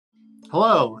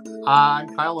Hello,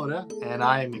 I'm Kyle Oda, and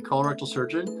I am a colorectal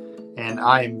surgeon, and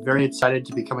I am very excited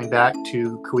to be coming back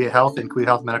to Kauai Health and Kauai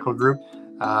Health Medical Group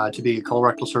to be a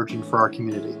colorectal surgeon for our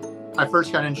community. I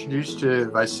first got introduced to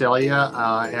Visalia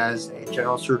as a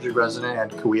general surgery resident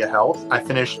at Kauai Health. I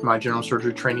finished my general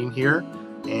surgery training here,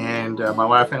 and my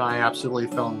wife and I absolutely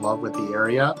fell in love with the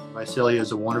area. Visalia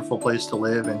is a wonderful place to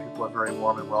live, and people are very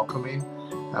warm and welcoming.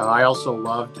 I also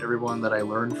loved everyone that I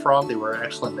learned from. They were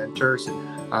excellent mentors,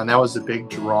 and that was a big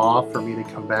draw for me to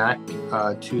come back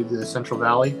to the Central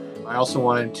Valley. I also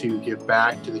wanted to give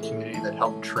back to the community that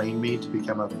helped train me to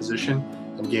become a physician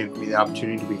and gave me the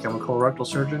opportunity to become a colorectal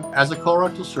surgeon. As a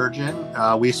colorectal surgeon,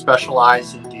 we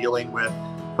specialize in dealing with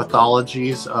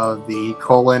pathologies of the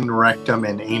colon, rectum,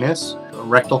 and anus.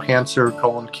 Rectal cancer,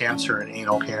 colon cancer, and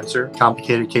anal cancer,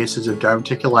 complicated cases of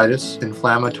diverticulitis,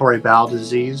 inflammatory bowel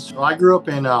disease. Well, I grew up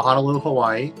in Honolulu,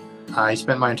 Hawaii. I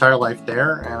spent my entire life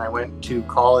there, and I went to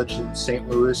college in St.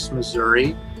 Louis,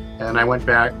 Missouri, and I went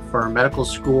back for medical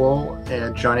school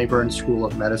at John A. Burns School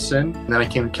of Medicine. And then I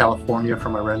came to California for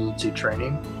my residency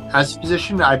training. As a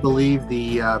physician, I believe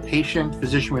the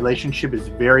patient-physician relationship is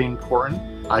very important.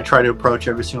 I try to approach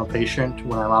every single patient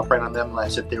when I'm operating on them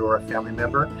as if they were a family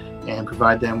member and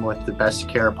provide them with the best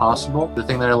care possible. The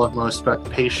thing that I love most about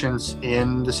the patients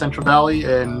in the Central Valley,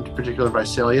 and in particular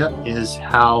Visalia, is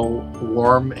how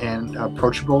warm and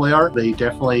approachable they are. They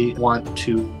definitely want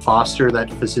to foster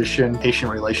that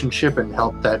physician-patient relationship and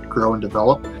help that grow and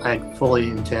develop. I fully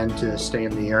intend to stay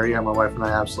in the area. My wife and I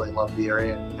absolutely love the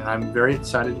area, and I'm very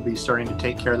excited to be starting to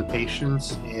take care of the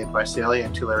patients in Visalia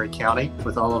and Tulare County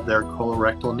with all of their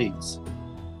colorectal needs.